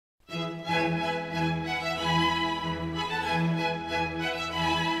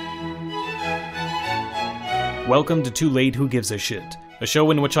Welcome to Too Late Who Gives a Shit, a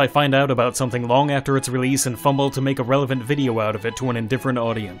show in which I find out about something long after its release and fumble to make a relevant video out of it to an indifferent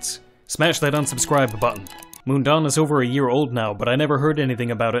audience. Smash that unsubscribe button. Mundaun is over a year old now, but I never heard anything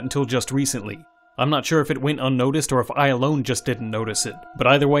about it until just recently. I'm not sure if it went unnoticed or if I alone just didn't notice it, but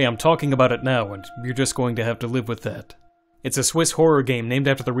either way I'm talking about it now and you're just going to have to live with that. It's a Swiss horror game named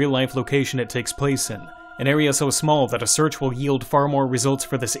after the real-life location it takes place in, an area so small that a search will yield far more results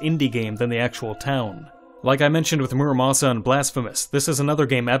for this indie game than the actual town. Like I mentioned with Muramasa and Blasphemous, this is another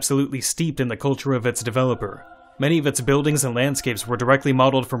game absolutely steeped in the culture of its developer. Many of its buildings and landscapes were directly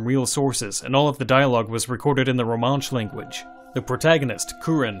modeled from real sources, and all of the dialogue was recorded in the Romansh language. The protagonist,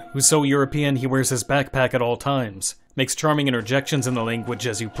 Kurin, who's so European he wears his backpack at all times, makes charming interjections in the language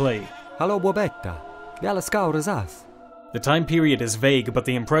as you play. Hallo Bobetta, Biala Skaurazas. The time period is vague, but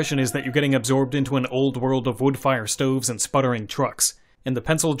the impression is that you're getting absorbed into an old world of wood-fire stoves and sputtering trucks, and the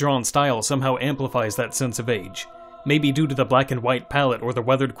pencil-drawn style somehow amplifies that sense of age, maybe due to the black and white palette or the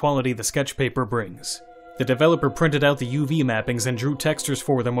weathered quality the sketch paper brings. The developer printed out the UV mappings and drew textures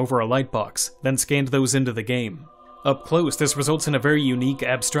for them over a lightbox, then scanned those into the game. Up close, this results in a very unique,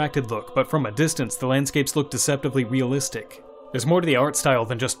 abstracted look, but from a distance the landscapes look deceptively realistic. There's more to the art style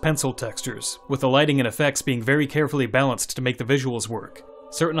than just pencil textures, with the lighting and effects being very carefully balanced to make the visuals work.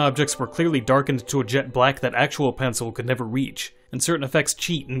 Certain objects were clearly darkened to a jet black that actual pencil could never reach, and certain effects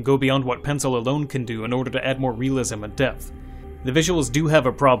cheat and go beyond what pencil alone can do in order to add more realism and depth. The visuals do have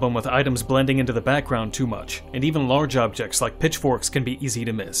a problem with items blending into the background too much, and even large objects like pitchforks can be easy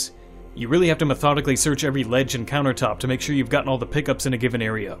to miss. You really have to methodically search every ledge and countertop to make sure you've gotten all the pickups in a given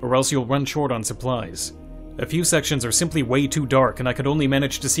area, or else you'll run short on supplies. A few sections are simply way too dark, and I could only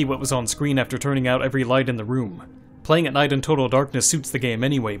manage to see what was on screen after turning out every light in the room. Playing at night in total darkness suits the game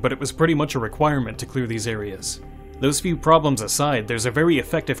anyway, but it was pretty much a requirement to clear these areas. Those few problems aside, there's a very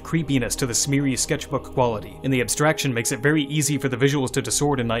effective creepiness to the smeary sketchbook quality, and the abstraction makes it very easy for the visuals to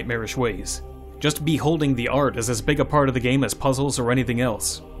distort in nightmarish ways. Just beholding the art is as big a part of the game as puzzles or anything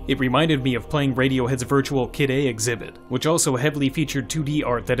else. It reminded me of playing Radiohead's virtual Kid A exhibit, which also heavily featured 2D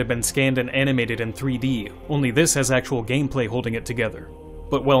art that had been scanned and animated in 3D, only this has actual gameplay holding it together.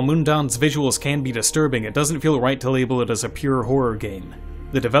 But while Mundaun's visuals can be disturbing, it doesn't feel right to label it as a pure horror game.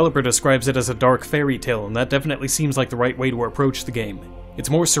 The developer describes it as a dark fairy tale, and that definitely seems like the right way to approach the game. It's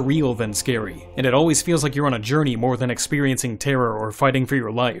more surreal than scary, and it always feels like you're on a journey more than experiencing terror or fighting for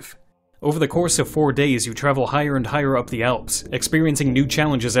your life. Over the course of 4 days, you travel higher and higher up the Alps, experiencing new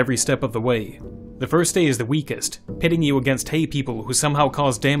challenges every step of the way. The first day is the weakest, pitting you against hay people who somehow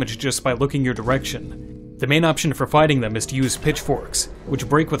cause damage just by looking your direction. The main option for fighting them is to use pitchforks, which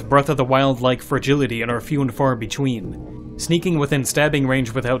break with Breath of the Wild-like fragility and are few and far between. Sneaking within stabbing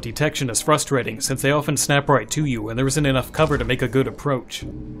range without detection is frustrating, since they often snap right to you and there isn't enough cover to make a good approach.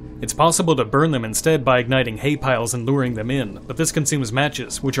 It's possible to burn them instead by igniting hay piles and luring them in, but this consumes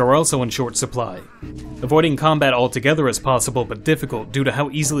matches, which are also in short supply. Avoiding combat altogether is possible but difficult due to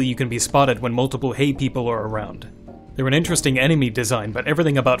how easily you can be spotted when multiple hay people are around. They're an interesting enemy design, but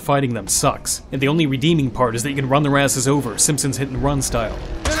everything about fighting them sucks, and the only redeeming part is that you can run their asses over, Simpsons hit and run style.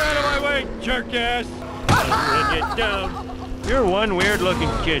 Get out of my way, jerk ass! I'll bring it down. You're one weird-looking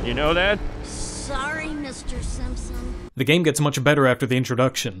kid, you know that? Sorry, Mr. Simpson. The game gets much better after the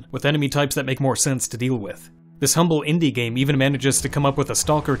introduction, with enemy types that make more sense to deal with. This humble indie game even manages to come up with a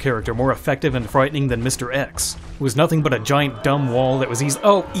stalker character more effective and frightening than Mr. X, who was nothing but a giant dumb wall that was easy—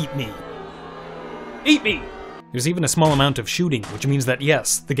 oh, eat me! Eat me! There's even a small amount of shooting, which means that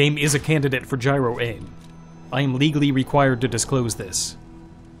yes, the game is a candidate for gyro aim. I am legally required to disclose this.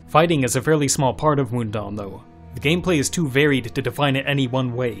 Fighting is a fairly small part of Mundaun though. The gameplay is too varied to define it any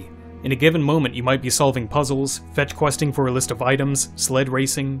one way. In a given moment you might be solving puzzles, fetch questing for a list of items, sled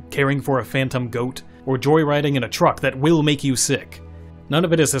racing, caring for a phantom goat, or joyriding in a truck that will make you sick. None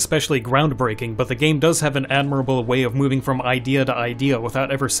of it is especially groundbreaking, but the game does have an admirable way of moving from idea to idea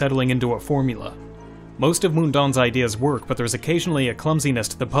without ever settling into a formula. Most of Mundaun's ideas work, but there's occasionally a clumsiness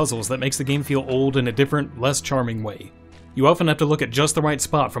to the puzzles that makes the game feel old in a different, less charming way. You often have to look at just the right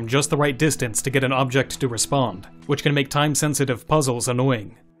spot from just the right distance to get an object to respond, which can make time-sensitive puzzles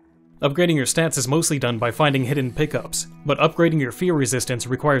annoying. Upgrading your stats is mostly done by finding hidden pickups, but upgrading your fear resistance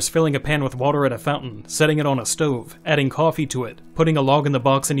requires filling a pan with water at a fountain, setting it on a stove, adding coffee to it, putting a log in the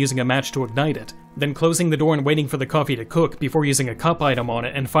box and using a match to ignite it, then closing the door and waiting for the coffee to cook before using a cup item on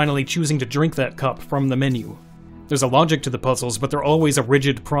it and finally choosing to drink that cup from the menu. There's a logic to the puzzles, but they're always a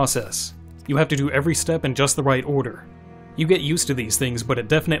rigid process. You have to do every step in just the right order. You get used to these things, but it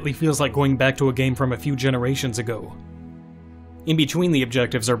definitely feels like going back to a game from a few generations ago. In between the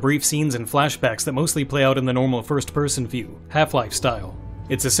objectives are brief scenes and flashbacks that mostly play out in the normal first-person view, Half-Life style.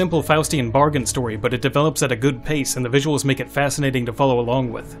 It's a simple Faustian bargain story, but it develops at a good pace and the visuals make it fascinating to follow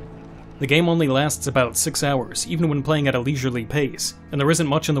along with. The game only lasts about 6 hours, even when playing at a leisurely pace, and there isn't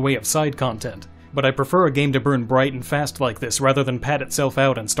much in the way of side content, but I prefer a game to burn bright and fast like this rather than pad itself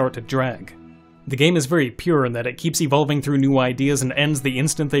out and start to drag. The game is very pure in that it keeps evolving through new ideas and ends the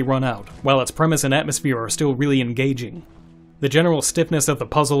instant they run out, while its premise and atmosphere are still really engaging. The general stiffness of the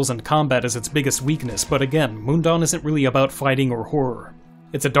puzzles and combat is its biggest weakness, but again, Mundaun isn't really about fighting or horror.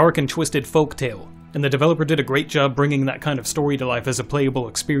 It's a dark and twisted folktale, and the developer did a great job bringing that kind of story to life as a playable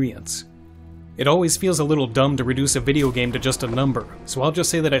experience. It always feels a little dumb to reduce a video game to just a number, so I'll just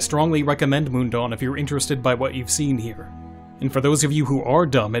say that I strongly recommend Mundaun if you're interested by what you've seen here. And for those of you who are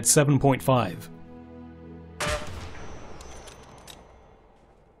dumb, it's 7.5.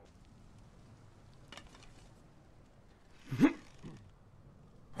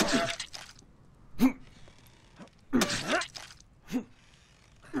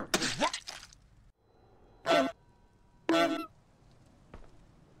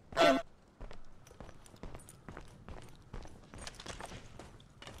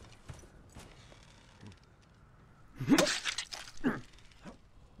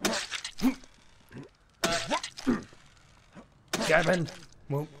 Gavin,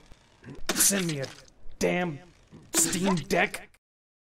 well, send me a damn Steam Deck.